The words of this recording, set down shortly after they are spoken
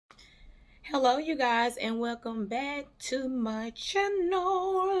Hello you guys, and welcome back to my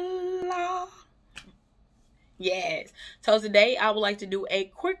channel. Yes, so today I would like to do a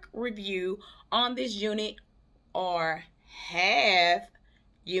quick review on this unit or half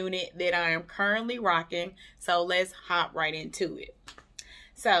unit that I am currently rocking. So let's hop right into it.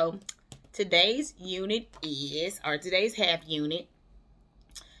 So today's unit today's half unit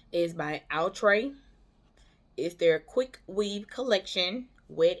is by Outre. It's their quick weave collection,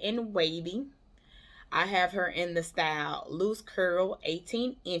 wet and wavy. I have her in the style loose curl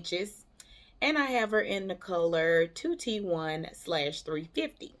 18 inches, and I have her in the color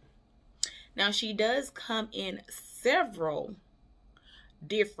 2T1/350. Now she does come in several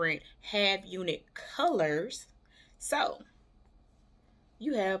different half unit colors, so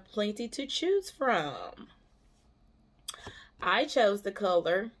you have plenty to choose from. I chose the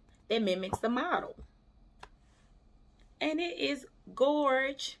color that mimics the model, and it is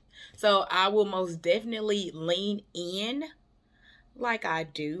gorgeous. So I will most definitely lean in like I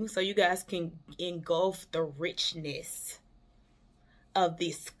do so you guys can engulf the richness of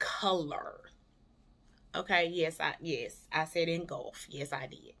this color. Okay, yes, I said engulf. Yes, I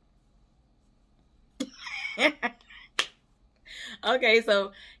did. Okay,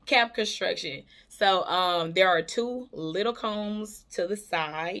 so cap construction. So there are two little combs to the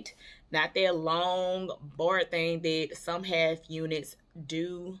side, not that long board thing that some half units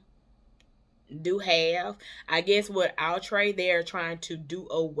do have. I guess with Outre, they're trying to do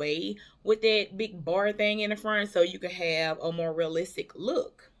away with that big bar thing in the front so you can have a more realistic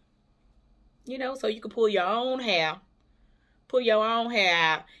look. You know, so you can pull your own hair out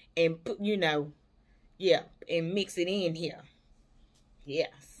and put, and mix it in here.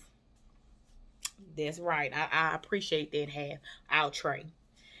 Yes, that's right. I appreciate that half Outre.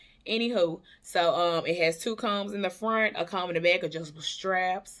 Anywho, so it has two combs in the front, a comb in the back, adjustable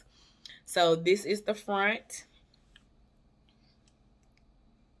straps. So this is the front.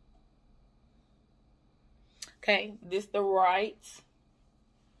 Okay, this the right.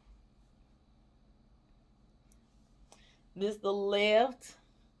 This the left.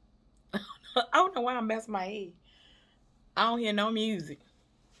 I don't know why I'm messing my head. I don't hear no music.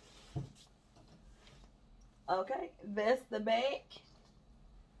 Okay, that's the back.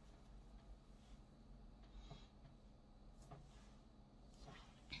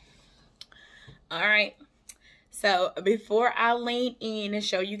 All right, so before I lean in and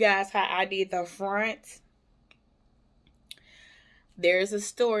show you guys how I did the front, there's a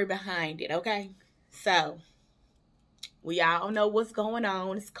story behind it, okay? So we all know what's going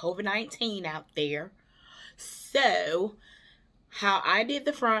on. It's COVID-19 out there. So how I did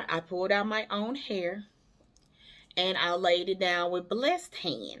the front, I pulled out my own hair and I laid it down with blessed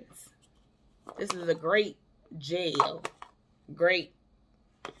hands. This is a great gel. Great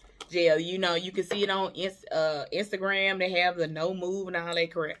gel. You know, you can see it on Instagram. They have the no move and all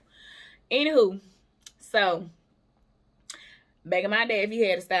that crap. Anywho, so back in my day, if you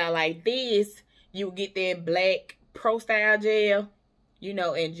had a style like this, you would get that black pro style gel,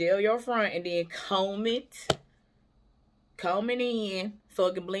 and gel your front and then comb it in so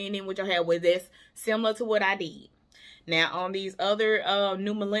it can blend in with your hair. With this, similar to what I did. Now on these other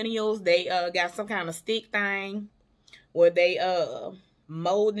new millennials, they got some kind of stick thing where they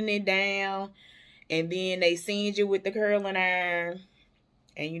molding it down, and then they send you with the curling iron,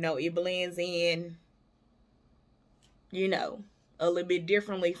 and it blends in a little bit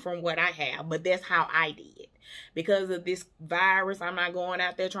differently from what I have. But that's how I did. Because of this virus, I'm not going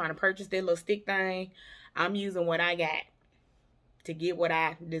out there trying to purchase that little stick thing. I'm using what I got to get what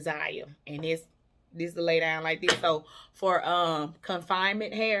I desire, and this to lay down like this. So for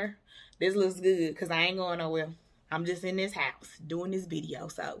confinement hair, this looks good because I ain't going nowhere. I'm just in this house doing this video,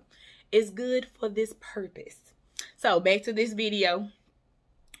 so it's good for this purpose. So back to this video,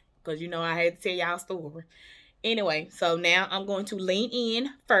 because I had to tell y'all a story. Anyway, so now I'm going to lean in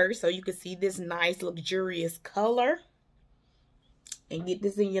first so you can see this nice luxurious color and get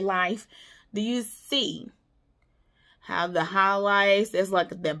this in your life. Do you see how the highlights, that's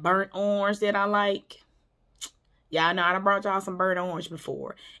like the burnt orange that I like? Y'all know I done brought y'all some burnt orange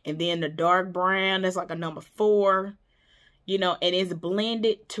before. And then the dark brown, that's like a number 4. And it's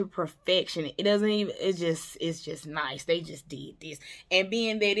blended to perfection. It doesn't even, it's just nice. They just did this. And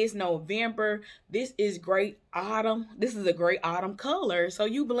being that it's November, this is great autumn. This is a great autumn color. So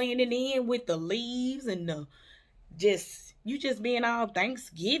you blending in with the leaves and you just being all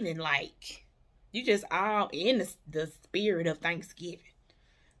Thanksgiving, like you just all in the spirit of Thanksgiving.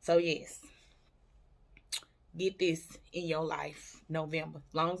 So yes, get this in your life, November.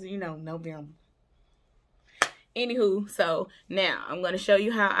 As long as you know November. Anywho, so now I'm going to show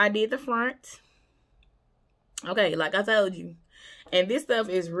you how I did the front. Okay, like I told you. And this stuff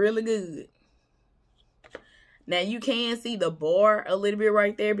is really good. Now you can see the bar a little bit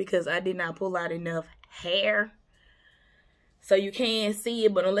right there because I did not pull out enough hair. So you can see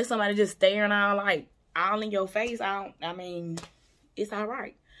it, but unless somebody just staring all in your face, I mean, it's all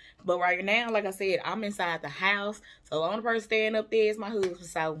right. But right now, like I said, I'm inside the house. So the only person standing up there is my husband.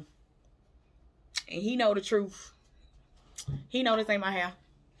 So, and he know the truth. He know this ain't my hair.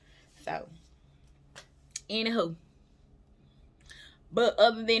 So, anywho. But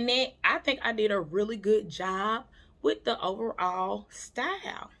other than that, I think I did a really good job with the overall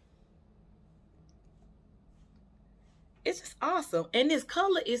style. It's just awesome. And this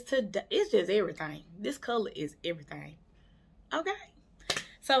color is it's just everything. This color is everything. Okay.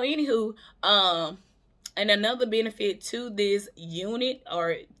 So anywho, and another benefit to this unit,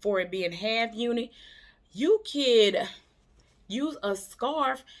 or for it being half unit, you could use a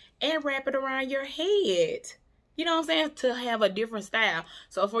scarf and wrap it around your head. You know what I'm saying? To have a different style.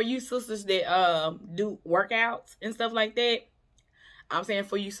 So for you sisters that do workouts and stuff like that, I'm saying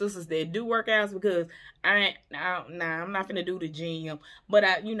for you sisters that do workouts, because I'm not finna do the gym. But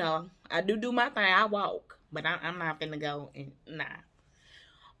I do my thing. I walk, but I'm not finna go and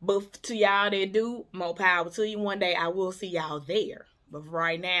But to y'all that do, more power to you. One day I will see y'all there. But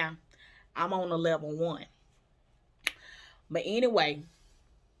right now, I'm on a level 1. But anyway,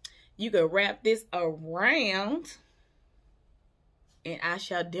 you can wrap this around, and I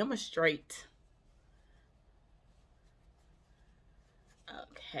shall demonstrate.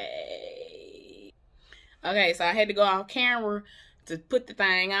 Okay, so I had to go off camera to put the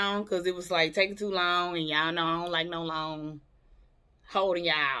thing on because it was like taking too long, and y'all know I don't like no long holding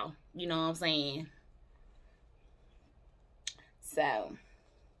y'all. You know what I'm saying? So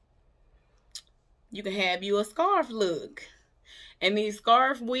you can have you a scarf look. And these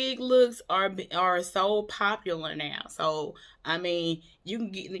scarf wig looks are so popular now. So, I mean, you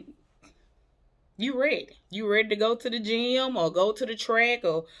can get, you ready. You ready to go to the gym or go to the track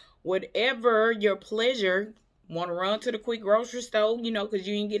or whatever your pleasure. Want to run to the quick grocery store, you know, because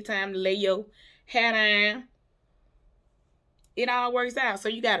you didn't get time to lay your hat down. It all works out. So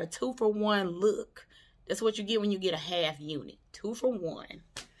you got a 2-for-1 look. That's what you get when you get a half unit. 2-for-1.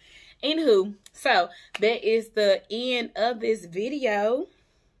 Anywho, so that is the end of this video.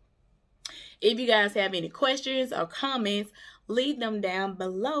 If you guys have any questions or comments, leave them down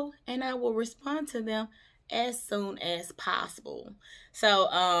below and I will respond to them as soon as possible.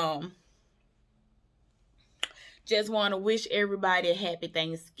 So, just want to wish everybody a happy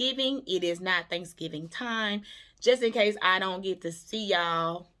Thanksgiving. It is not Thanksgiving time. Just in case I don't get to see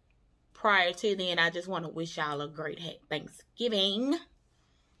y'all prior to then, I just want to wish y'all a great Thanksgiving.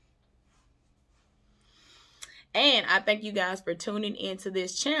 And I thank you guys for tuning into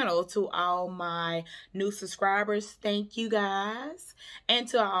this channel. To all my new subscribers, thank you guys. And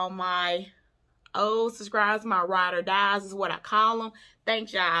to all my old subscribers, my ride or dies is what I call them.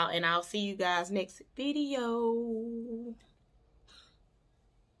 Thanks y'all, and I'll see you guys next video.